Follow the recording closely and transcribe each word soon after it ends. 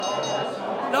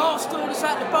Last orders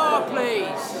at the bar, please.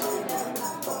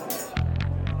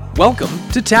 Welcome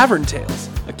to Tavern Tales,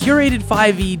 a curated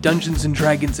 5e Dungeons &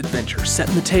 Dragons adventure set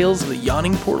in the tales of the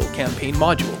Yawning Portal campaign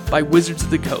module by Wizards of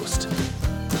the Coast.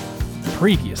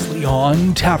 Previously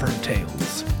on Tavern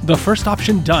Tales. The first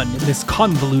option done in this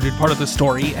convoluted part of the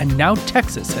story, and now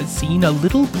Texas has seen a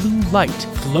little blue light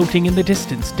floating in the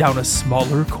distance down a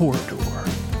smaller corridor.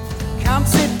 Come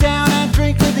sit down and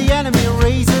drink with the enemy,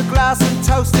 raise a glass and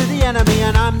toast to the enemy,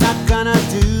 and I'm not gonna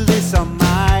do this on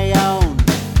my own.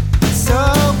 So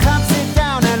come sit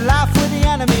down and laugh with the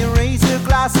enemy, raise a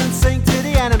glass and sing to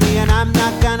the enemy, and I'm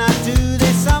not gonna do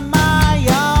this on my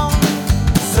own.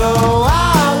 So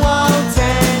I won't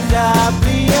end up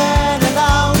being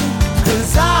alone,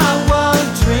 'cause I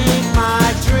won't drink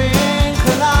my drink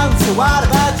alone. So what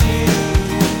about you?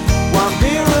 1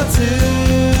 beer or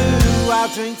two, I'll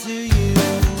drink to you.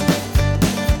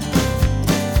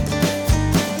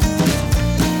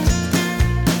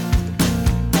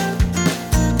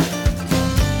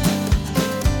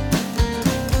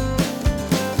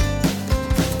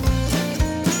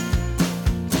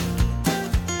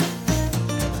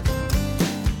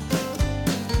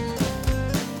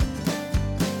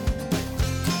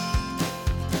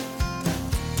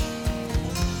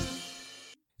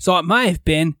 So it may have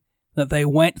been that they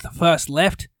went the first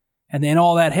left, and then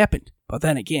all that happened. But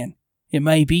then again, it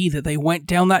may be that they went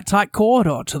down that tight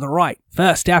corridor to the right.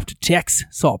 First, after Tex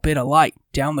saw a bit of light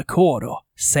down the corridor,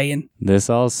 saying, This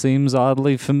all seems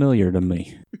oddly familiar to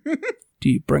me. do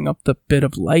you bring up the bit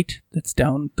of light that's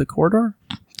down the corridor?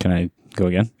 Can I go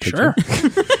again? Sure.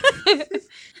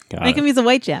 Make him use a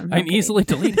white gem. I can easily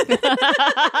delete it.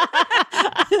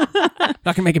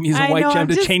 Not gonna make him use a white gem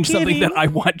to change something that I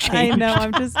want changed. I know,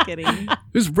 I'm just kidding. It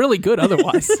was really good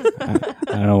otherwise. I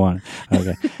don't want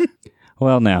it. Okay.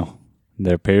 Well, now,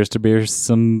 there appears to be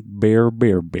some beer. What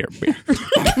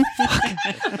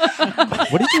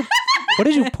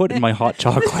did you put in my hot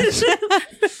chocolate?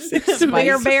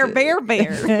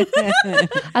 Bear.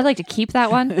 I'd like to keep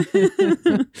that one.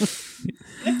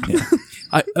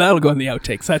 That'll go in the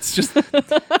outtakes. That's just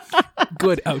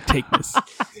good outtakeness.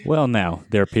 Well, now,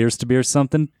 there appears to be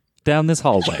something down this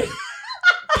hallway.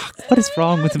 What is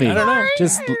wrong with me? I don't know.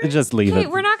 Just leave Hey, it.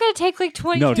 we're not going to take like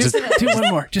 20 No, minutes. Do one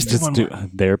more. Just do one more.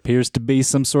 There appears to be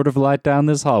some sort of light down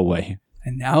this hallway.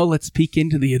 And now let's peek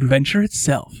into the adventure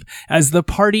itself. As the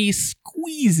party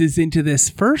squeezes into this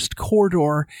first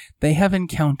corridor they have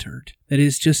encountered that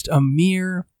is just a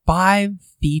mere 5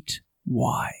 feet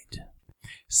wide.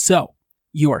 So,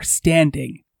 you are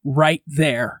standing right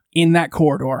there in that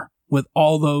corridor with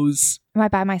all those... Am I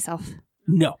by myself?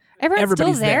 No. Everybody's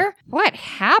still there. What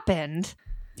happened?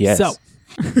 Yes. So,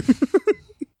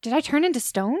 Did I turn into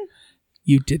stone?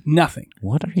 you did nothing.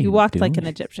 What are you You walked doing? like an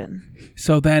Egyptian.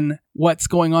 So then what's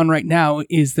going on right now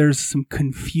is there's some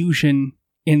confusion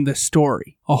in the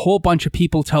story. A whole bunch of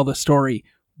people tell the story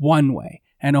one way,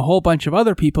 and a whole bunch of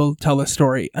other people tell the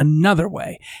story another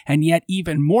way, and yet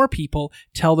even more people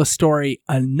tell the story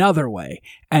another way,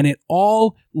 and it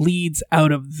all leads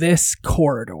out of this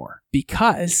corridor,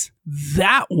 because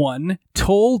that one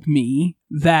told me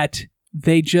that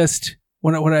they just...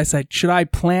 What did I say? Should I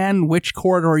plan which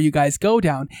corridor you guys go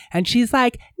down? And she's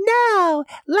like, no,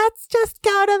 let's just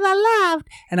go to the left.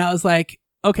 And I was like,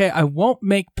 okay, I won't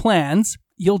make plans.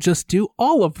 You'll just do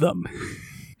all of them.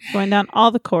 Going down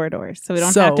all the corridors, so we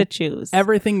don't have to choose.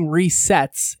 Everything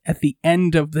resets at the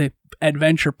end of the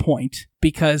adventure point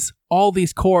because all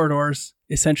these corridors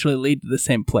essentially lead to the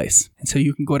same place. And so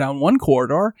you can go down one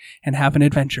corridor and have an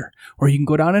adventure, or you can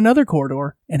go down another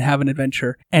corridor and have an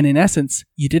adventure. And in essence,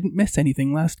 you didn't miss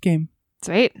anything last game.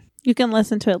 Sweet. You can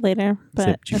listen to it later, but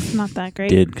Except you it's not that great.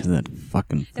 Did because that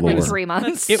fucking It's been floor. 3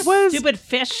 months. It was Stupid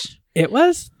fish. It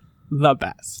was the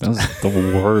best. That was the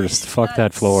worst. Fuck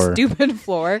that floor. Stupid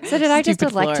floor. So did I just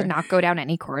Stupid elect floor. to not go down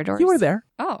any corridors? You were there.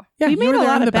 Oh. Yeah, We you made were a there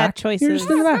lot in of the bad back. You're just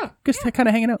in the choices. back, just kind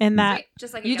of hanging out. And that, Sweet.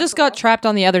 Just like You just got trapped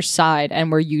on the other side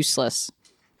and were useless.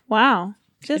 wow.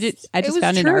 I just was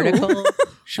found an true. article.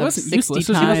 She of wasn't 60 useless.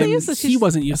 So she times. wasn't useless. He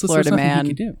wasn't A useless. Florida There's nothing man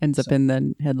he could do. ends up in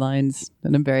the headlines,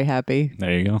 and I'm very happy.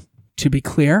 There you go. To be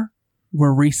clear,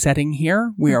 we're resetting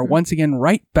here. We are once again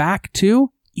right back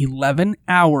to 11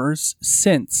 hours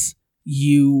since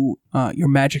your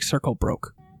magic circle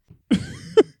broke.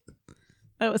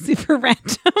 That was super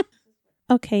random.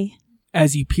 Okay.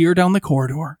 As you peer down the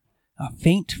corridor, a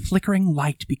faint flickering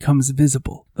light becomes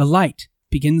visible. The light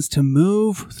begins to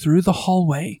move through the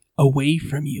hallway away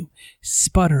from you,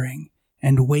 sputtering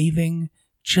and waving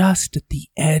just at the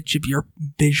edge of your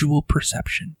visual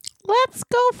perception. Let's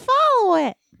go follow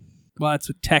it. Well, that's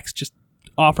what Tex just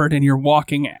offered, and you're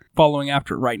following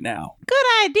after it right now. Good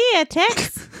idea,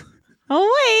 Tex. Away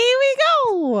we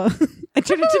go. I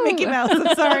turned into Mickey Mouse.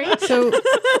 I'm sorry. So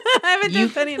I haven't done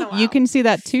Penny in a while. you can see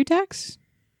that too, Tex?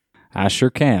 I sure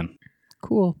can.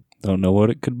 Cool. Don't know what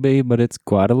it could be, but it's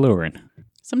quite alluring.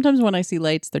 Sometimes when I see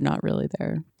lights, they're not really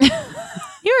there.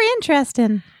 You're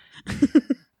interesting.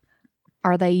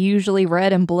 Are they usually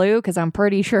red and blue? Because I'm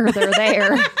pretty sure they're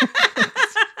there.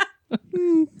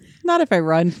 Not if I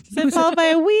run. Then followed by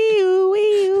a wee-oo,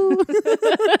 wee-oo.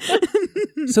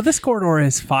 So this corridor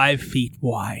is 5 feet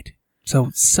wide.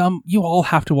 So you all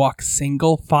have to walk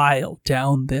single file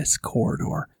down this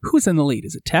corridor. Who's in the lead?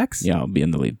 Is it Tex? Yeah, I'll be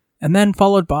in the lead. And then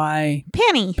followed by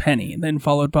Penny. And then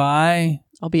followed by...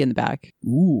 I'll be in the back.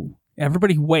 Ooh.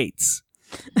 Everybody waits.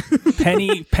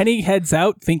 Penny heads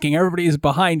out thinking everybody is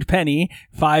behind Penny.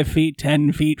 5 feet,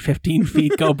 10 feet, 15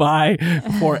 feet go by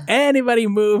before anybody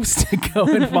moves to go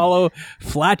and follow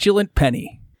flatulent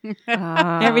Penny.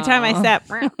 Every time I step.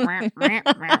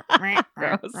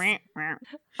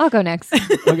 I'll go next.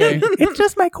 Okay. It's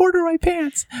just my corduroy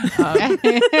pants.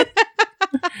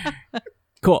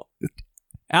 Cool.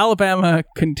 Alabama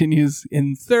continues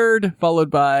in third,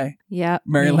 followed by Yep.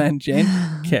 Maryland Jane.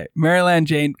 Okay, Maryland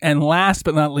Jane. And last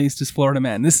but not least is Florida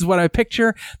Man. This is what I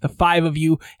picture, the 5 of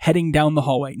you heading down the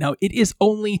hallway. Now, it is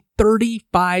only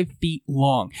 35 feet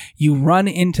long. You run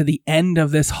into the end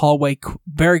of this hallway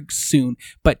very soon,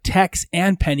 but Tex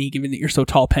and Penny, given that you're so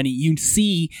tall, Penny, you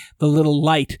see the little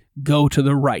light go to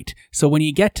the right. So when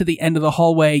you get to the end of the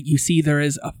hallway, you see there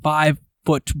is a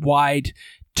 5-foot wide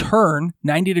turn,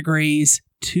 90 degrees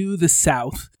to the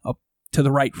south, up to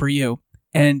the right for you.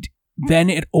 And then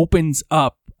it opens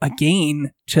up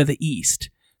again to the east.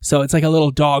 So it's like a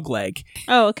little dog leg.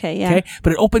 Oh, okay, yeah. Okay.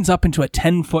 But it opens up into a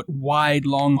 10-foot wide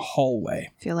long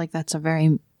hallway. I feel like that's a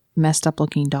very messed up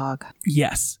looking dog.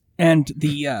 Yes. And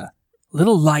the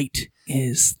little light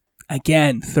is,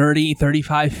 again, 30,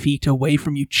 35 feet away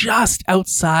from you, just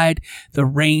outside the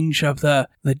range of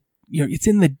it's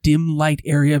in the dim light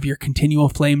area of your continual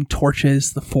flame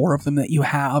torches, the 4 of them that you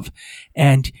have,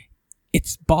 and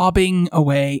it's bobbing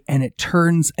away, and it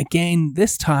turns again,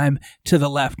 this time to the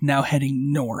left, now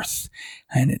heading north,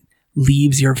 and it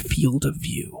leaves your field of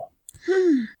view.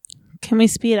 Can we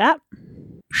speed up?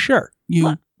 Sure.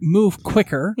 You move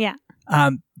quicker. Yeah.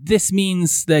 This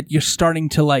means that you're starting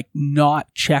to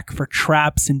not check for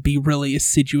traps and be really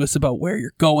assiduous about where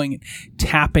you're going and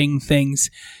tapping things.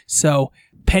 So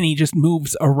Penny just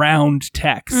moves around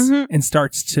Tex and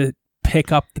starts to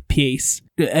pick up the pace.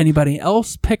 Did anybody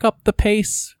else pick up the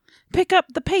pace? Pick up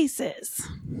the paces.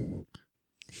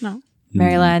 No.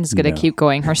 Maryland's going to keep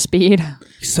going her speed.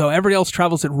 So everybody else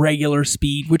travels at regular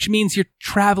speed, which means you're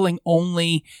traveling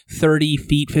only 30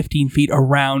 feet, 15 feet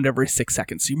around every 6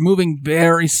 seconds. So you're moving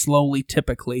very slowly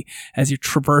typically as you're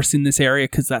traversing this area,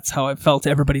 because that's how I felt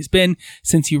everybody's been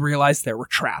since you realized there were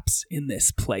traps in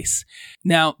this place.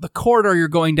 Now, the corridor you're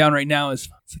going down right now is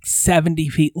 70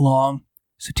 feet long,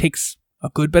 so it takes a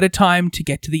good bit of time to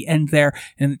get to the end there,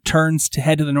 and it turns to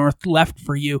head to the north left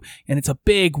for you, and it's a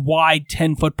big, wide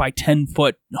 10-foot by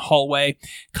 10-foot hallway,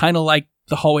 kind of like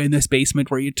the hallway in this basement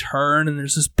where you turn, and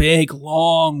there's this big,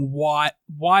 long,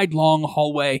 wide, long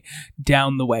hallway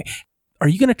down the way. Are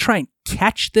you going to try and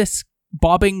catch this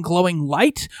bobbing, glowing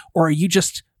light, or are you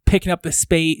just picking up the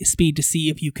speed to see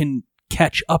if you can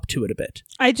catch up to it a bit?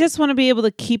 I just want to be able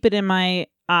to keep it in my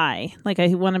eye. Like, I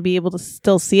want to be able to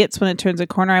still see it. So when it turns a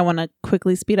corner, I want to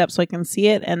quickly speed up so I can see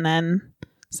it. And then,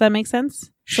 does that make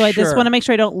sense? So I just want to make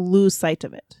sure I don't lose sight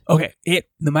of it. Okay.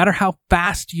 No matter how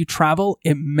fast you travel,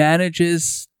 it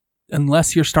manages,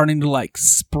 unless you're starting to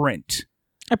sprint.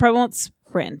 I probably won't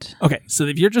sprint. Okay. So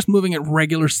if you're just moving at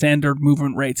regular standard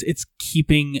movement rates, it's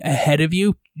keeping ahead of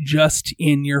you just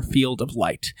in your field of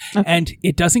light. Okay. And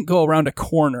it doesn't go around a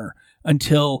corner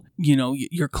until,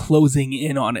 you're closing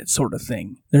in on it, sort of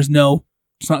thing. It's not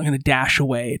going to dash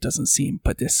away, it doesn't seem,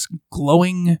 but this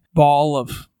glowing ball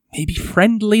of maybe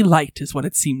friendly light is what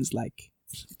it seems like.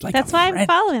 That's why I'm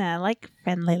following it. I like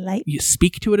friendly light. You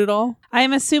speak to it at all?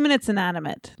 I'm assuming it's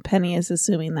inanimate. Penny is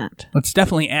assuming that. Well, it's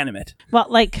definitely animate. Well,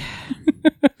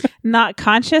 not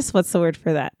conscious? What's the word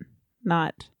for that?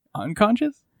 Not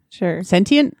unconscious? Sure.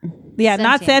 Sentient? Yeah,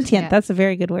 not sentient. Yeah. That's a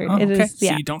very good word. Oh, it okay. is.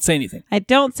 Yeah. So you don't say anything. I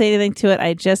don't say anything to it.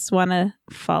 I just want to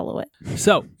follow it.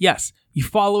 So, yes, you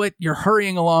follow it. You're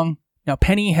hurrying along. Now,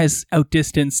 Penny has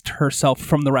outdistanced herself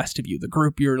from the rest of you. The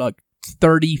group, you're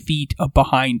 30 feet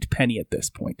behind Penny at this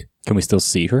point. Can we still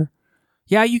see her?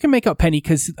 Yeah, you can make out Penny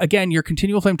because, again, your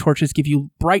continual flame torches give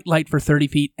you bright light for 30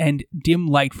 feet and dim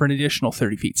light for an additional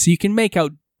 30 feet. So you can make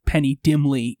out Penny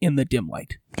dimly in the dim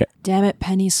light. Damn it,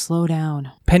 Penny, slow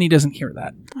down. Penny doesn't hear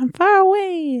that. I'm far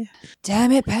away.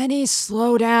 Damn it, Penny,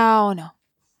 slow down.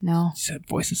 No. That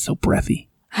voice is so breathy.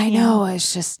 I know,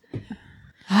 it's just... Do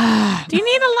you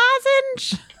need a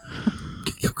lozenge?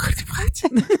 What?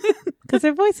 Because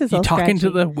her voice is You all talking to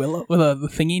scratchy. the willow, the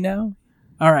thingy now?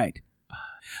 All right.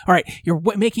 You're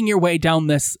making your way down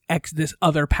this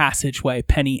other passageway,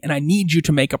 Penny, and I need you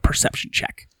to make a perception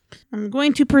check. I'm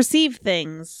going to perceive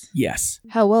things. Yes.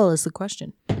 How well is the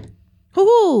question?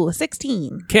 Hoo-hoo,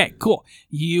 16. Okay, cool.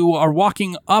 You are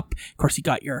walking up. Of course, you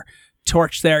got your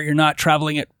torch there. You're not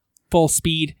traveling at full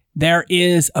speed. There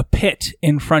is a pit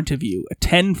in front of you, a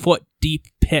 10-foot deep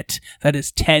pit that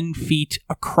is 10 feet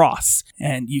across.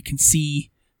 And you can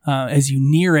see as you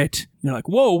near it, you're like,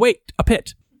 whoa, wait, a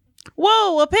pit.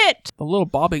 Whoa, a pit. The little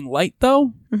bobbing light,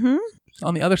 though, is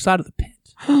on the other side of the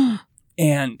pit.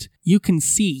 And you can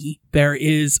see there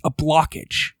is a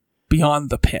blockage beyond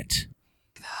the pit.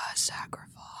 Sacrifice.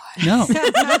 No.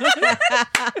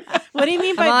 What do you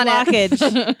mean by I'm on it.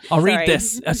 blockage? I'll read Sorry.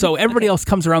 this. So everybody else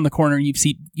comes around the corner and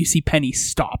you see Penny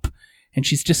stop. And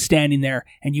she's just standing there.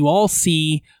 And you all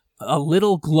see a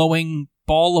little glowing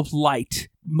ball of light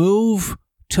move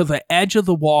to the edge of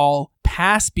the wall,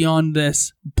 pass beyond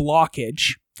this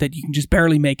blockage that you can just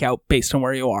barely make out based on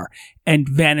where you are, and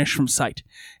vanish from sight.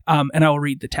 And I will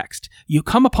read the text. You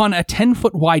come upon a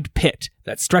 10-foot wide pit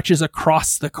that stretches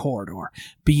across the corridor.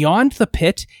 Beyond the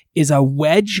pit is a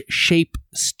wedge-shaped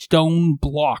stone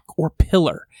block or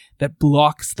pillar that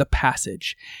blocks the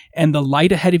passage. And the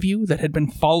light ahead of you that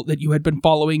you had been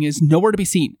following is nowhere to be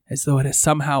seen, as though it has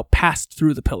somehow passed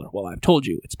through the pillar. Well, I've told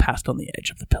you, it's passed on the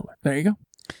edge of the pillar. There you go.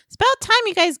 It's about time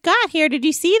you guys got here. Did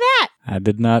you see that? I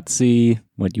did not see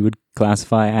what you would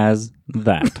classify as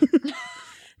that.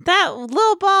 That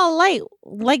little ball of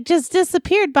light, just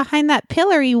disappeared behind that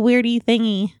pillory weirdy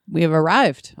thingy. We have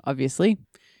arrived, obviously.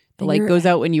 The light goes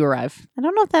out when you arrive. I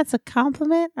don't know if that's a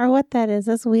compliment or what that is.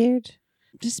 That's weird.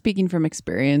 Just speaking from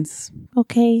experience.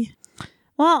 Okay.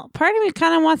 Well, part of me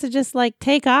kind of wants to just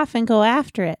take off and go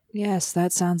after it. Yes,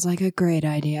 that sounds like a great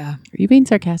idea. Are you being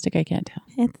sarcastic? I can't tell.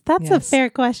 That's a Yes.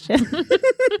 fair question.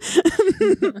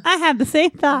 I had the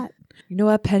same thought. You know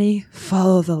what, Penny?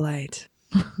 Follow the light.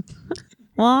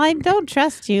 Well, I don't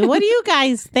trust you. What do you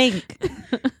guys think?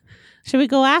 Should we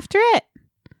go after it?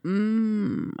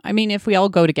 I mean, if we all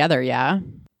go together, yeah.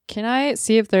 Can I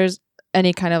see if there's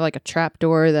any kind of a trap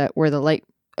door where the light...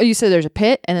 Oh, you said there's a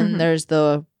pit and then there's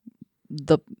the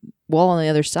wall on the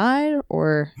other side,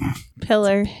 or...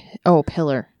 Pillar, Oh,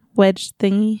 pillar. wedge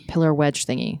thingy. Pillar wedge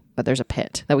thingy. But there's a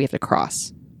pit that we have to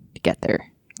cross to get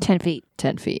there. 10 feet.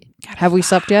 10 feet. Have we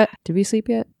slept yet? Did we sleep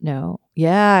yet? No.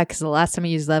 Yeah, because the last time we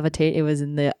used levitate, it was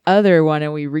in the other one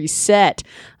and we reset.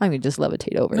 I'm going to just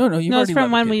levitate over. No, you've No, it's already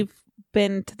from when levitated. we've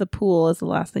been to the pool is the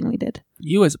last thing we did.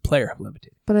 You as a player have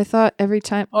levitated. But I thought every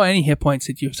time... Oh, any hit points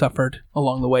that you've suffered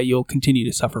along the way, you'll continue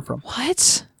to suffer from.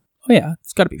 What? Oh yeah,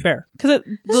 it's got to be fair. Because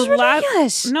This is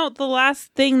ridiculous. the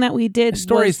last thing that we did The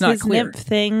story's was not his clear. nymph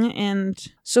thing, and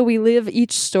So we live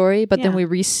each story, but then Yeah. we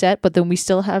reset, but then we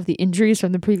still have the injuries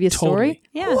from the previous story?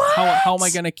 yeah, How am I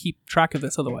going to keep track of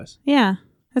this otherwise? yeah,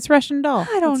 it's Russian doll.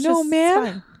 I don't It's know, just man.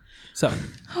 fine. So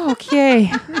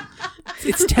Okay.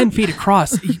 it's 10 feet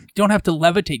across. You don't have to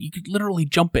levitate. You could literally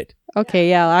jump it.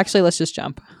 Okay, yeah, actually, let's just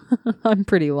jump. I'm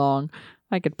pretty long.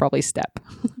 I could probably step.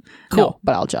 Cool. No,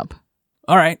 but I'll jump.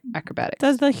 All right. Acrobatic.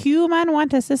 Does the human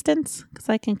want assistance? Because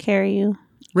I can carry you.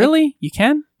 Really? You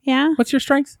can? Yeah, What's your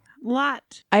strength?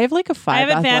 lot. I have a 5 I have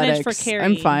advantage for athletics.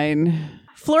 carrying. I'm fine.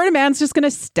 Florida man's just going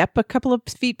to step a couple of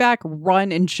feet back,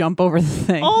 run, and jump over the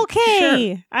thing.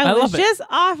 Okay, Sure. I I was love it. just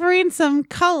offering some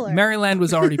color. Maryland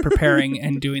was already preparing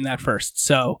and doing that first.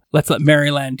 So let's let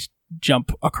Maryland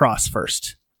jump across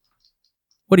first.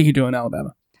 What are you doing,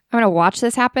 Alabama? I'm going to watch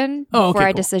this happen Oh, okay, before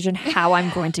I cool. decision how I'm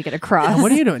going to get across.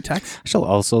 What are you doing, Tex? I shall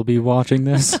also be watching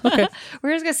this. Okay.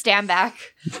 We're just going to stand back.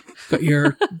 Got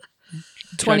your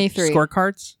 23.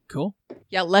 scorecards. Cool.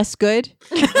 Yeah, less good.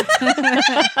 Damn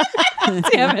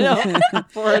it.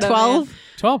 12.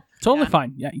 12. Totally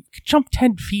fine. Yeah. You could jump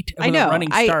 10 feet with I know. a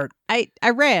running start. I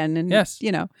ran, and Yes.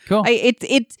 Cool.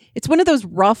 It's one of those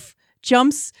rough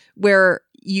jumps where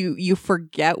you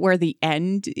forget where the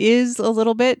end is a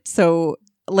little bit. So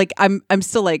I'm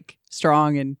still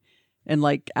strong and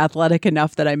athletic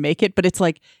enough that I make it, but it's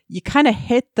you kind of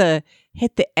hit the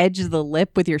edge of the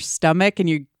lip with your stomach,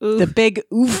 and the big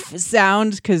oof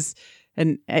sound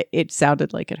and it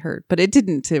sounded like it hurt, but it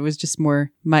didn't. It was just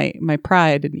more my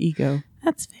pride and ego.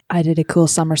 That's fair. I did a cool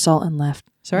somersault and left.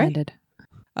 Sorry? Landed.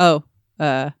 Oh,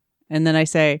 and then I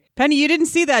say, Penny, you didn't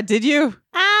see that, did you?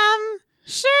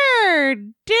 Sure,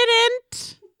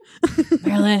 didn't.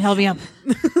 Maryland, help me up.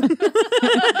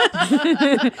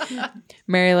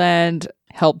 Maryland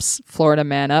helps Florida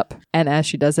man up, and as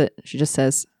she does it, she just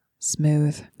says,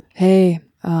 "Smooth. Hey,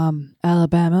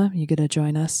 Alabama, you gonna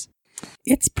join us?"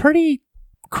 It's pretty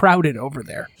crowded over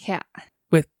there Yeah.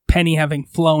 with Penny having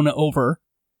flown over.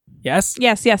 Yes?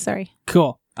 Yes, sorry.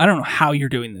 Cool. I don't know how you're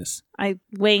doing this. I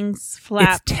wings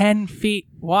flap. It's 10 feet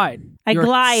wide. I You're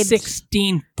glide.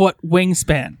 16-foot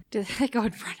wingspan. Do they go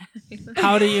in front of you?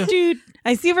 How do you... Dude,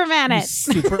 I Superman You it.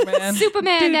 Superman?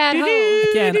 Superman at home.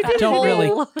 Again, I don't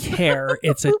really care.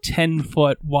 It's a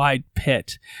 10-foot wide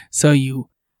pit. So you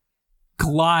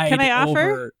glide Can I offer?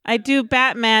 over. I do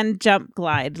Batman jump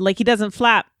glide. Like he doesn't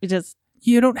flap. He just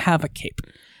You don't have a cape.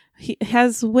 he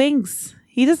has wings.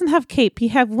 He doesn't have cape. He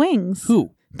have wings.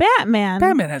 Who? Batman.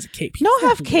 Batman has a cape. He No doesn't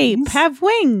have cape. wings. Have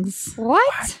wings.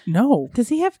 What? No. Does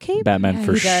he have cape? Batman Yeah,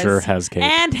 for he does. sure has cape.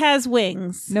 And has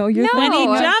wings. No, you're No. When he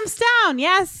No. jumps down,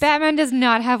 yes. Batman does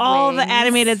not have All wings. the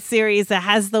animated series that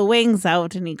has the wings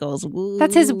out and he goes, woo.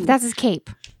 That's his cape.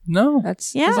 No.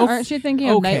 That's Yeah. Aren't you thinking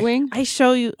of Okay. Nightwing? I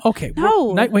show you. Okay.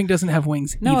 No. Nightwing doesn't have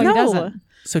wings No, either. he doesn't.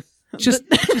 So just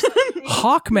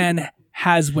Hawkman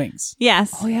has wings.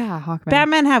 Yes. Oh yeah, Hawkman.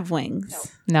 Batman have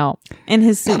wings No, in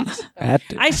his suit. At-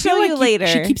 I show feel you like later.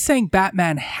 She keeps saying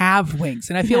Batman have wings,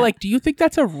 and I feel like, do you think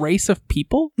that's a race of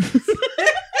people?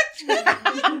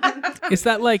 Is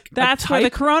that like a That's where the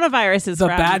type? coronavirus is The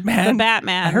from. Batman? The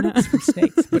Batman. I heard it was from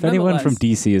snakes. But if anyone from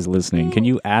nonetheless. DC is listening, can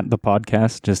you at the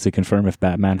podcast just to confirm if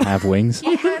Batman have wings?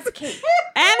 and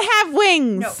have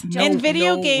wings. No, in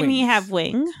video no game, he wings. have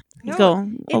wing. No, Go.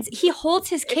 He holds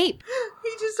his cape. He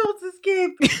just holds his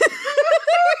cape. You're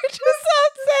just so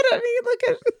upset at me. Look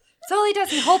at That's all he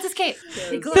does. He holds his cape.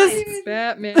 He glides. this.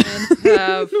 Batman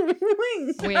have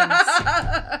wings.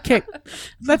 Okay,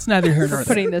 that's neither here nor there.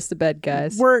 Putting this to bed,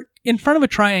 guys. We're in front of a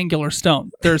triangular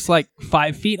stone. There's like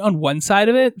 5 feet on one side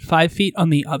of it, 5 feet on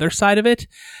the other side of it,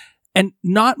 and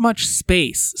not much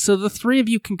space. So the three of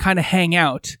you can kind of hang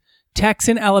out. Tex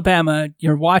in Alabama,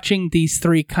 you're watching these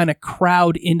three kind of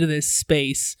crowd into this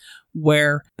space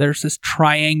where there's this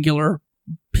triangular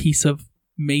piece of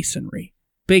masonry.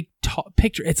 Big, tall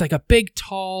picture. It's like a big,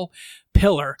 tall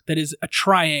pillar that is a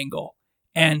triangle.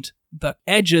 And the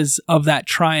edges of that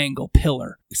triangle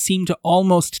pillar seem to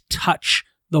almost touch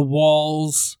the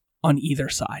walls on either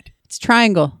side. It's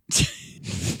triangle.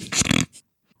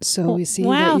 So we see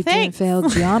Wow, that you thanks. didn't fail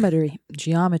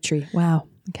geometry. Wow.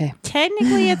 Okay.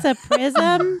 Technically, it's a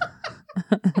prism.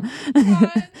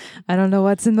 I don't know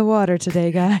what's in the water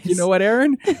today, guys. You know what,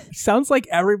 Aaron? Sounds like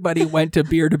everybody went to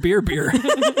beer. Beer to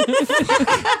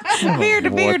beer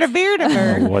to beer to I don't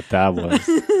beer. know what that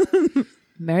was.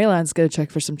 Maryland's gonna check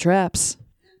for some traps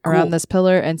around Cool. this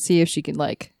pillar and see if she can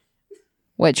like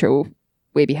wedge her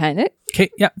way behind it. Okay,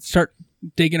 yeah, start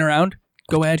digging around.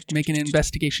 Go ahead, make an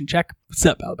investigation check. What's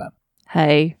up, Alabama?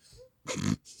 Hey.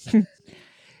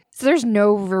 So there's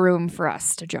no room for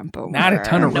us to jump over. Not a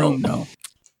ton of room, no.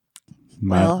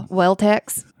 Well,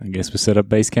 Tex, I guess we set up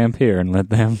base camp here and let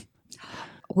them.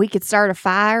 we could start a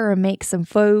fire and make some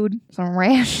food, some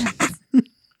rations,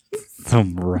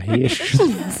 Some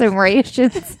rations. some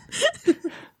rations.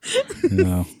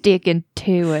 No. Stick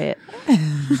into it.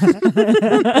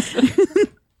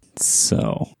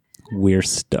 So we're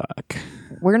stuck.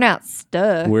 We're not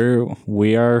stuck.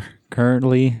 We are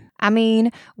currently. I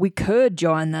mean, we could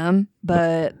join them,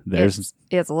 but There's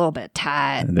it's a little bit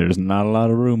tight. there's not a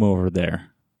lot of room over there.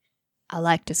 I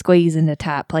like to squeeze into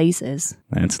tight places.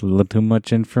 That's a little too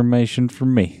much information for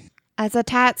me. It's a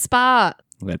tight spot.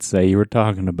 Let's say you were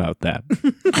talking about that.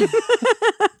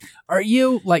 Are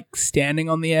you like standing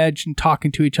on the edge and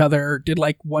talking to each other? Or did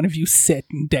like one of you sit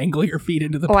and dangle your feet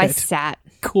into the Oh, I pit? sat.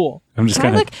 Cool. I'm just Can I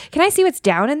kind of. look? Can I see what's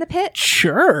down in the pit?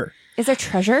 Sure. Is there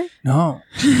treasure? No.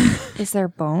 Is there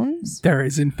bones? There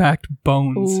is, in fact,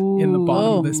 bones in the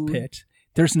bottom of this Ooh. pit.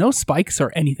 There's no spikes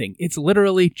or anything. It's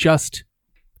literally just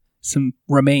some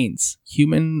remains,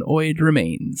 humanoid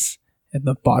remains, at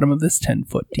the bottom of this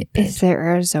 10-foot deep pit. Is there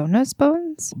Arizona's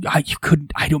bones? You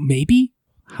couldn't, I don't, maybe?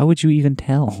 How would you even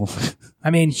tell? I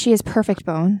mean, She has perfect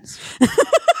bones.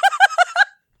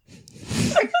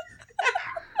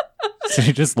 So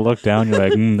you just look down, you're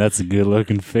like, that's a good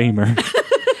looking femur.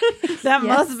 That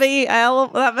must be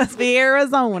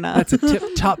Arizona. that's a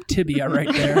tip-top tibia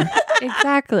right there.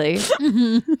 Exactly.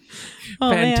 Oh,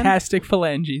 man. Fantastic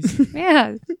phalanges.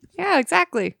 Yeah. Yeah,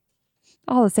 exactly.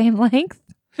 All the same length.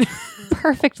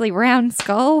 Perfectly round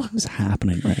skull. What's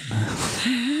happening right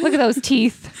now? Look at those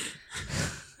teeth.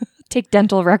 Take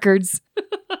dental records.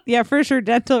 Yeah, for sure.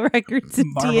 Dental records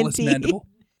and Marvelous TNT. mandible.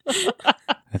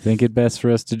 I think it's best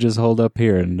for us to just hold up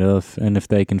here, and if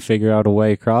they can figure out a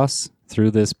way across,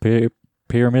 through this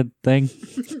pyramid thing,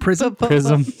 Prism.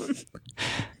 prism,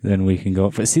 then we can go.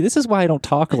 But see, this is why I don't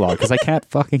talk a lot, because I can't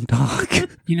fucking talk.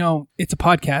 You know, it's a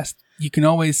podcast. You can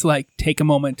always like take a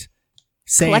moment,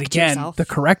 say Collect it again yourself. the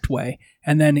correct way,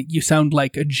 and then you sound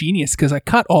like a genius because I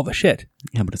cut all the shit.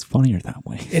 Yeah, but it's funnier that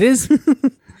way. It is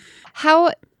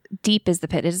How deep is the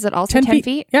pit? Is it also 10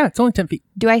 feet? Yeah, it's only 10 feet.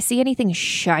 Do I see anything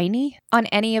shiny on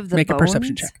any of the Make bones? a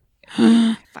perception check.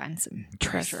 Find some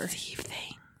treasure.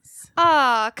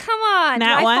 Ah, come on.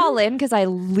 Nat Did I one? fall in because I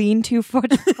leaned too far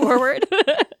forward?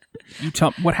 You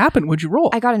tell what happened. What'd you roll?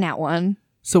 I got a nat 1.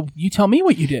 So you tell me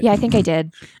what you did. Yeah, I think I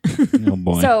did. Oh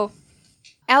boy. So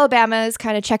Alabama is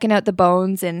kind of checking out the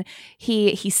bones, and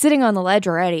he's sitting on the ledge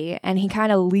already, and he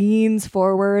kind of leans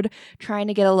forward trying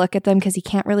to get a look at them because he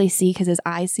can't really see because his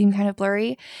eyes seem kind of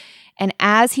blurry. And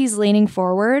as he's leaning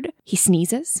forward, he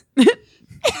sneezes.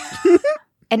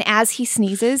 And as he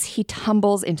sneezes, he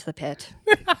tumbles into the pit.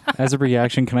 As a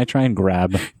reaction, can I try and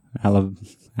grab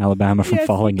Alabama from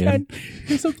falling in?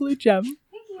 Here's a blue gem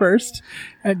first,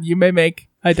 and you may make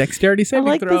a dexterity saving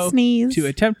like the throw sneeze. to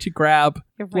attempt to grab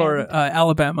You're Florida,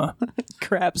 Alabama.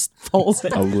 Crabs falls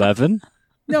in. 11?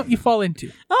 No, you fall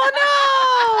into.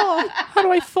 Oh How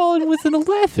do I fall in with an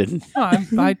 11? Oh,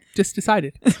 I just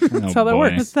decided. That's how that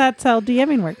works. That's how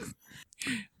DMing works.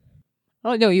 no!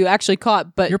 Oh no, you actually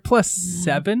caught, but You're plus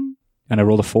 7. And I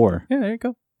rolled a 4. Yeah, there you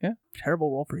go. Yeah,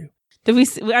 terrible roll for you. Did we?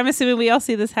 I'm assuming we all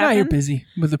see this Now happen. you're busy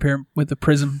with the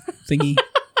prism thingy.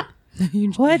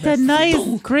 What a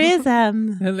nice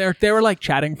prism! And they were like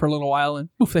chatting for a little while, and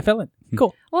oof, they fell in.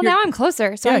 Cool. Well, now I'm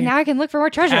closer, so Yeah, now I can look for more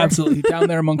treasure. Absolutely. Down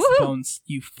there amongst the bones,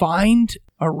 you find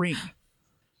a ring.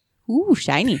 ooh,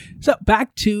 shiny. So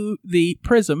back to the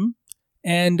prism,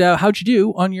 and how'd you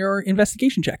do on your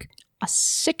investigation check? A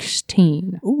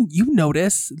 16. Oh, you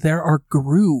notice there are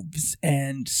grooves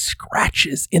and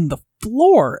scratches in the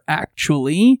floor,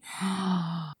 actually,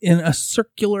 in a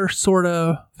circular sort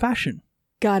of fashion.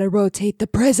 Gotta rotate the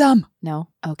prism. No?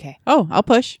 Okay. Oh, I'll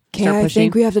push. Okay, Start I pushing.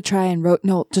 think we have to try and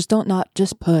no, just don't not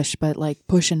just push, but like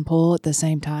push and pull at the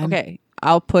same time. Okay,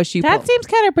 I'll push you. That pull. seems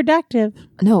counterproductive.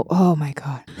 No, oh my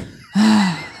god.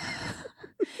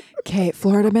 Okay,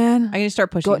 Florida man. I'm gonna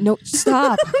start pushing. Go, no,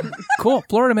 stop. Cool.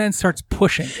 Florida Man starts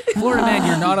pushing. Florida Man,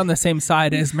 you're not on the same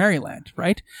side as Maryland,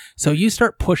 right? So you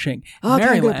start pushing. Okay, I'm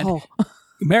gonna Maryland, pull.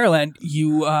 Maryland,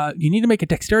 you need to make a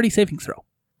dexterity saving throw.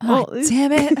 Oh,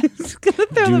 damn it. Gonna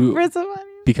throw the Do- prism on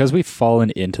you. Because we've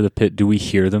fallen into the pit, do we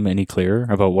hear them any clearer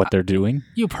about what they're doing?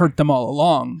 You've heard them all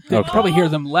along. You'll probably hear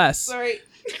them less. Sorry.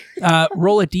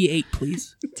 Roll a d8,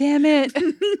 please. Damn it.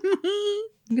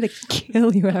 I'm gonna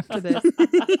kill you after this.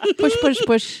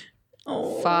 push.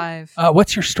 5.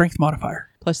 What's your strength modifier?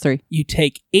 +3. You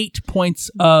take 8 points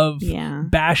of Yeah.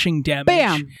 bashing damage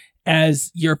Bam!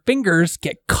 as your fingers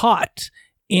get caught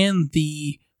in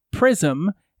the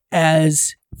prism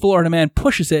as Florida Man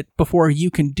pushes it before you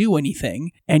can do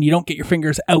anything, and you don't get your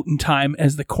fingers out in time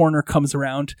as the corner comes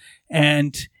around.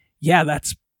 And yeah,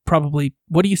 that's probably,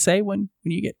 what do you say when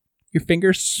you get your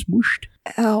fingers smooshed?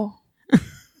 Ow.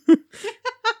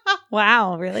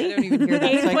 Wow, really? I don't even hear that.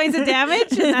 8 so I- points of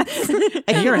damage? And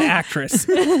that's- You're an actress.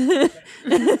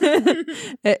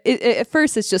 At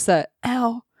first, it's just that,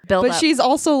 ow. Build But up. she's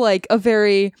also like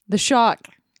the shock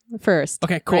first.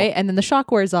 Okay, cool. Right? And then the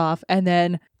shock wears off, and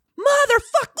then,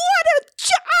 motherfucker,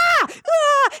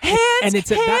 hands, And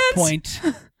it's at that point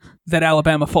that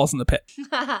Alabama falls in the pit.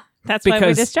 That's why we're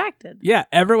Because- distracted. Yeah,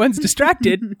 everyone's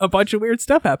distracted. A bunch of weird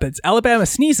stuff happens. Alabama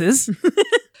sneezes.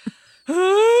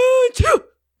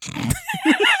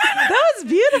 That was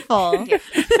beautiful.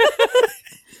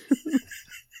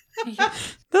 That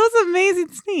was an amazing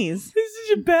sneeze. This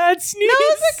is a bad sneeze. No,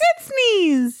 it was a good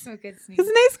sneeze. Oh, good sneeze. It was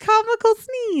a nice comical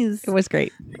sneeze. It was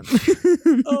great.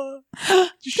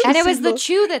 And it was the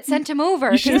chew that sent him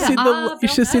over. You should have 'cause seen the, the you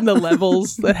should have seen the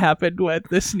levels that happened with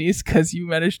the sneeze because you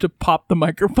managed to pop the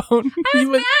microphone.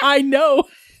 I know.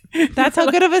 That's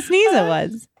how good of a sneeze it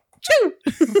was.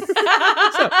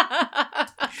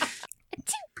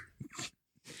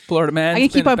 Florida Man. I can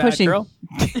keep on pushing.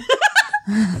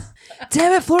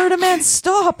 damn it, Florida man,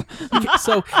 stop.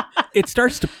 So it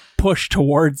starts to push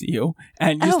towards you,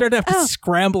 and you start to have to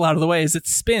scramble out of the way as it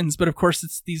spins. But of course,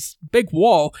 it's these big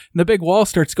wall, and the big wall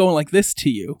starts going like this to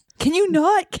you. Can you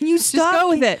not? Can you stop? Just go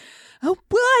with it. Oh,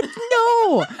 what?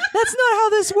 No, that's not how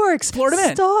this works. Florida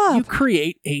Man, Stop. you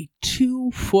create a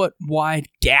 2-foot wide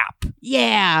gap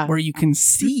Yeah. where you can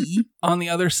see on the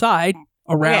other side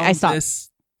around I stopped. this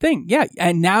thing. Yeah,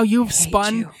 and now you've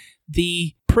spun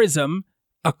the prism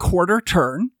a quarter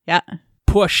turn, Yeah.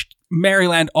 pushed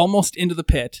Maryland almost into the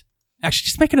pit. Actually,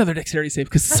 just make another dexterity save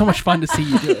because it's so much fun to see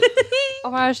you do it. Oh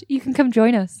my gosh, you can come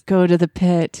join us. Go to the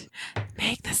pit.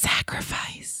 Make the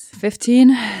sacrifice. 15.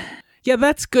 Yeah,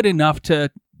 that's good enough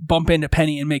to bump into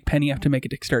Penny and make Penny have to make a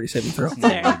dexterity saving throw.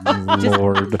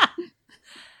 Lord.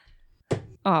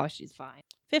 Oh, she's fine.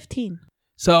 15.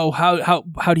 So how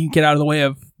do you get out of the way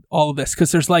of all of this?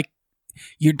 Because there's like,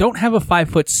 you don't have a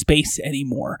 5-foot space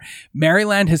anymore.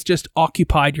 Maryland has just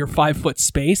occupied your 5-foot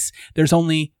space. There's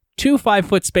only 2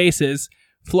 5-foot spaces,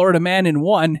 Florida Man in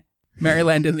one,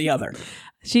 Maryland in the other.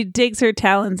 She digs her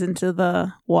talons into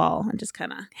the wall and just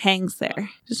kind of hangs there.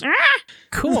 Just,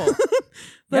 Cool.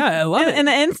 Yeah, I love it. And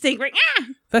the instinct, like,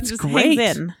 That's just great.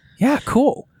 hangs in. Yeah,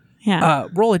 cool. Yeah.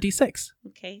 Roll a d6.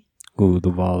 Okay. Ooh, the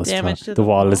wall is Damage to the the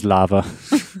wall is lava.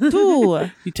 2.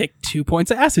 You take 2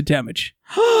 points of acid damage.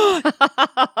 Oh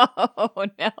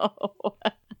no.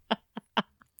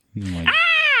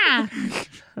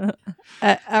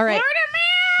 All right.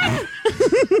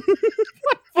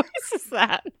 What voice is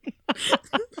that?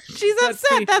 She's Let's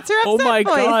upset. see. That's her upset Oh my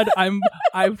voice. god,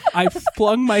 I've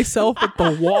flung myself at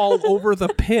the wall over the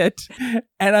pit,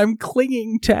 and I'm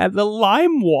clinging to the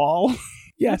lime wall.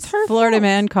 Yes. Florida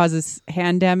Man causes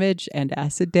hand damage and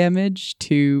acid damage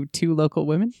to 2 local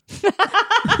women.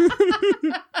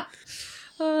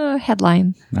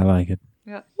 Headline. I like it.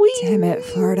 Damn it,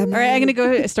 Florida All right, I'm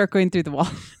going to start going through the wall.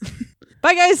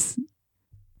 Bye, guys.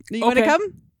 You want to Okay. come?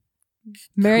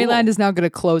 Maryland is now going to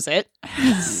close it.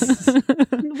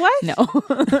 What? No.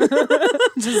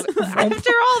 Just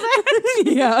after all that?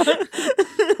 Yeah.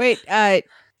 Wait,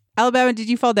 Alabama, did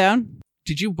you fall down?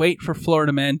 Did you wait for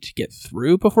Florida Man to get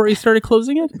through before you started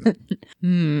closing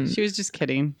it? She was just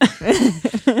kidding.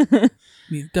 I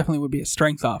mean, it definitely would be a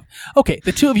strength off. Okay,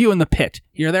 the 2 of you in the pit.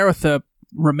 You're there with the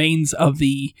remains of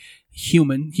the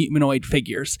humanoid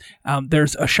figures.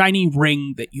 There's a shiny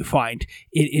ring that you find.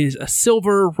 It is a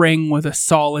silver ring with a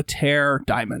solitaire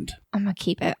diamond. I'm gonna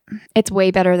keep it. It's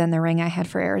way better than the ring I had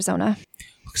for Arizona.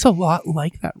 Looks a lot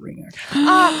like that ring, actually.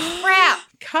 Oh crap!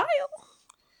 Kyle.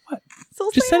 What?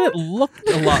 So Just sad. said it looked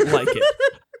a lot like it.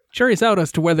 Jury's out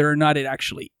as to whether or not it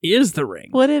actually is the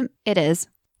ring. Wouldn't. It is.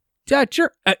 Yeah,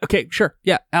 sure. Okay, sure.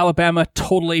 Yeah, Alabama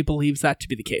totally believes that to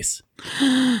be the case.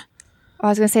 I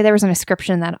was gonna say there was an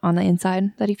inscription that on the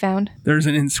inside that he found. There's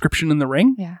an inscription in the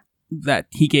ring Yeah. that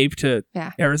he gave to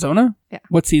Yeah. Arizona. Yeah.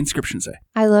 What's the inscription say?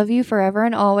 I love you forever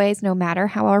and always, no matter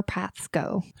how our paths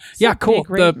go. Yeah, cool. Big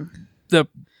ring. The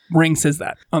ring says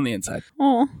that on the inside.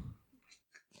 Oh.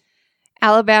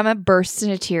 Alabama bursts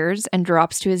into tears and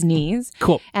drops to his knees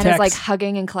Cool. and Tex, is like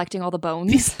hugging and collecting all the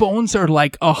bones. these bones are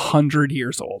like 100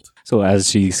 years old. So as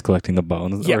she's collecting the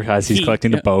bones, Yeah, or as he's he- collecting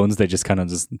yeah. the bones, they just kind of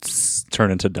just turn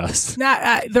into dust.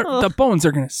 The bones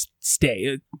are going to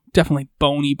stay. Definitely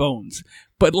bony bones.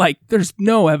 But like, there's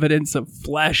no evidence of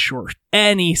flesh or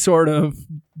any sort of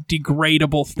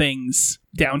degradable things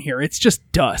down here. It's just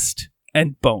dust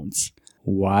and bones.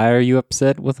 Why are you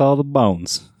upset with all the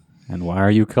bones? And why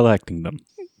are you collecting them?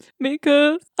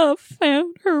 Because I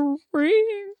found her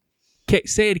ring. Okay,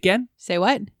 say it again. Say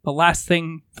what? The last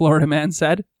thing Florida Man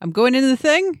said. I'm going into the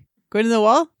thing? Going into the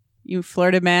wall? You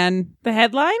Florida Man. The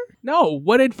headline? No,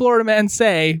 what did Florida Man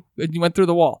say when you went through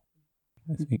the wall?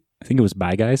 I think it was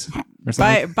bye guys or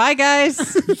something. Bye,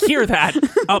 guys. Hear that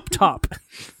up top.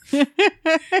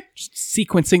 Just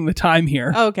sequencing the time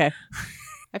here. Oh, okay. I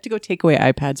have to go take away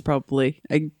iPads probably.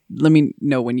 Let me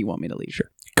know when you want me to leave. Sure.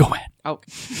 Go ahead. Oh.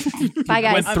 Bye,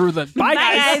 guys. Went through the bye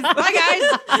guys.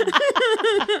 Bye,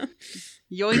 guys.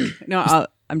 Yoink. No,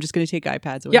 I'm just going to take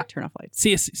iPads away. Yeah. Turn off lights.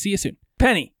 See you soon.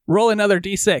 Penny, roll another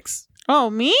d6. Oh,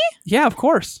 me? Yeah, of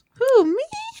course. Who, me?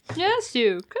 Yes,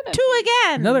 you could have. 2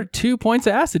 again. Another 2 points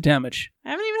of acid damage. I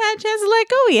haven't even had a chance to let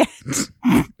go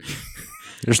yet.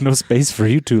 There's no space for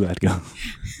you to let go.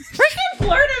 Freaking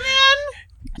Florida Man.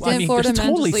 Well, I Didn't mean, Florida there's Man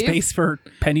totally just leave? space for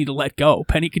Penny to let go.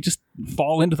 Penny could just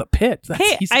fall into the pit. That's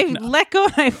Hey, easy I enough. let go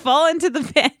and I fall into the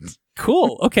pit.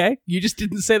 Cool. Okay. You just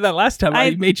didn't say that last time. I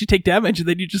I- made you take damage, and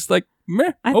then you just like,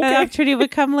 meh. I thought Okay. opportunity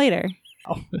would come later.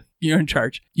 Oh, you're in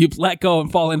charge. You let go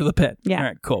and fall into the pit. Yeah. All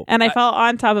right, cool. And I fell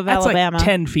on top of That's Alabama. like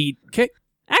 10 feet. Okay.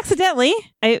 Accidentally.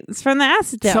 It's from the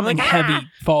acid down. Something Like, heavy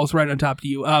falls right on top of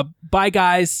you. Bye,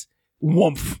 guys.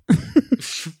 Woomph. I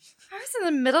was in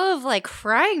the middle of like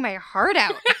crying my heart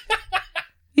out.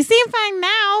 You seem fine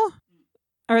now.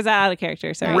 Or is that out of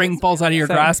character? Sorry. Ring falls out of your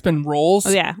Sorry. grasp and rolls. Oh,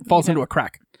 yeah. Falls Okay. into a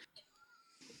crack.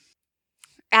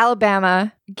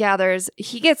 Alabama gathers.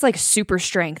 He gets like super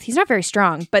strength. He's not very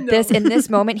strong, but in this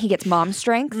moment he gets mom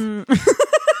strength.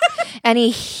 And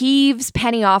he heaves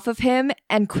Penny off of him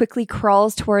and quickly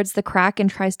crawls towards the crack and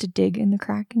tries to dig in the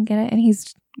crack and get it. And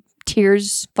he's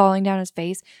tears falling down his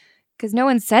face because no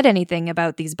one said anything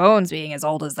about these bones being as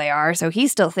old as they are. So he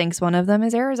still thinks one of them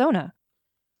is Arizona.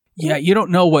 Yeah, you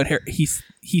don't know what he's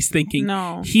thinking.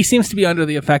 No. He seems to be under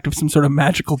the effect of some sort of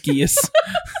magical geas.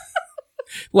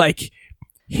 Like,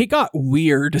 he got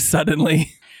weird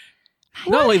suddenly.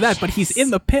 Not only that, but he's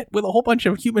in the pit with a whole bunch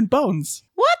of human bones.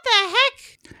 What the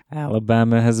heck?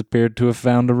 Alabama has appeared to have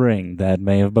found a ring that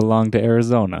may have belonged to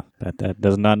Arizona, but that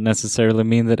does not necessarily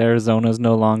mean that Arizona is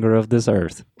no longer of this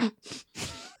earth.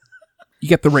 You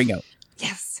get the ring out.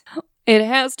 Yes. It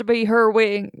has to be her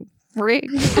ring.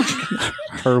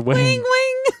 Her wing.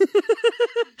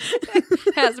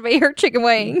 Has to be her chicken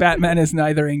wing. Batman is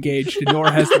neither engaged nor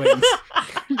has wings.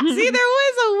 See, there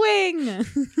was a wing.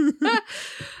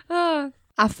 I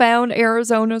found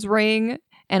Arizona's ring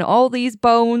and all these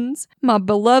bones. My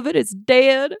beloved is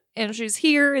dead, and she's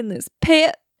here in this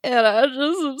pit, and I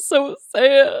just am so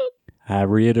sad. I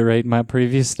reiterate my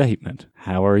previous statement.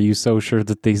 How are you so sure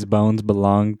that these bones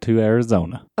belong to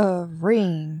Arizona? A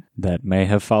ring. That may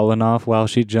have fallen off while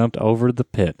she jumped over the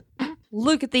pit.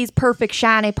 Look at these perfect,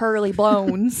 shiny, pearly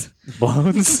bones.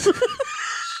 Bones?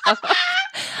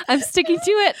 I'm sticking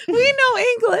to it. We know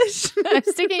English. I'm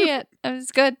sticking it.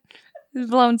 It's good. It's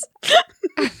bones.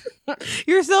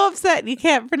 You're so upset you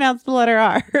can't pronounce the letter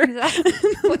R.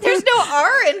 But there's no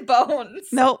R in bones.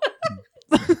 Nope.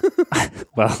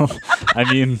 Well, I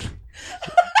mean,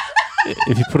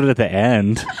 if you put it at the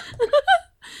end.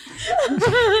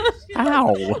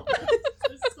 Ow.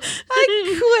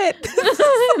 I quit.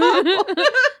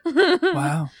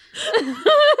 Wow.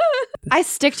 I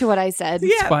stick to what I said.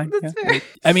 Yeah, Fine. that's Yeah. fair.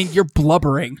 I mean, you're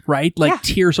blubbering, right? Like Yeah.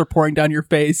 tears are pouring down your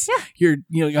face. Yeah.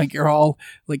 You're all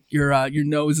like your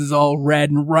nose is all red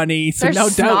and runny. So There's no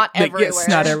snot doubt, like, yeah,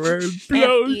 snot everywhere.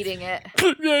 everywhere. And eating it.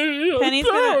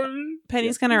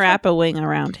 Penny's gonna wrap a wing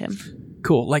around him.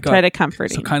 Cool, like Try to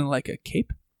comfort so him. kind of like a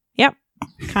cape. Yep.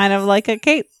 Kind of like a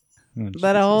cape. Oh,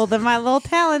 But I Jesus. hold in my little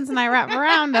talons and I wrap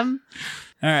around him.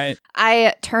 All right.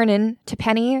 I turn into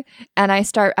Penny and I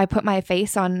put my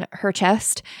face on her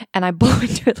chest and I blow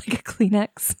into it like a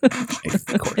Kleenex.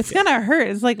 It's gonna hurt.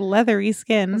 It's like leathery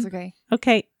skin. That's okay.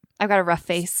 Okay. I've got a rough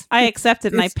face. I accept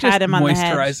it and It's I pat just him on the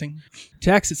head. moisturizing.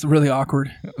 Tex, it's really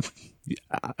awkward.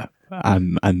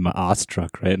 I'm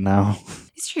awestruck right now.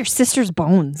 These are your sister's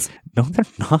bones. No, they're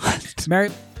not. Mary,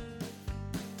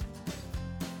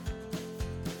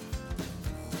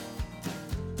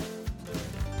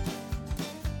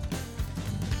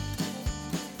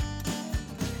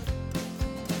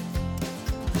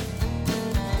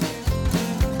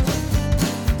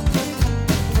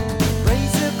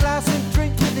 Raise a glass and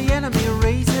drink with the enemy.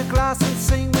 Raise a glass and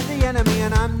sing with the enemy.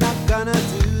 And I'm not gonna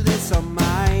do this on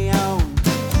my own.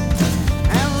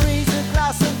 And raise a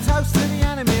glass and toast to the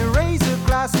enemy. Raise a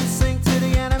glass and sing to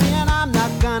the enemy. And I'm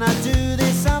not gonna do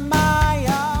this on my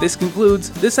own. This concludes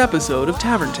this episode of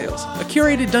Tavern Tales, a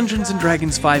curated Dungeons &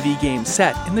 Dragons 5e game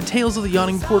set in the Tales of the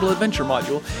Yawning Portal adventure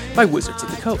module by Wizards of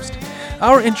the Coast.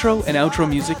 Our intro and outro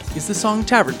music is the song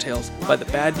Tavern Tales by the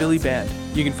Bad Billy Band.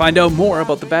 You can find out more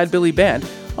about the Bad Billy Band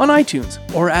on iTunes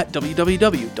or at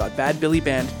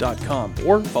www.badbillyband.com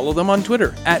or follow them on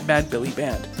Twitter at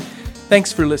badbillyband.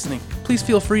 Thanks for listening. Please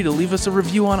feel free to leave us a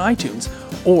review on iTunes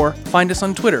or find us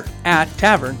on Twitter at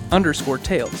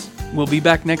tavern_tales. We'll be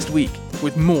back next week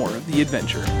with more of the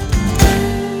adventure.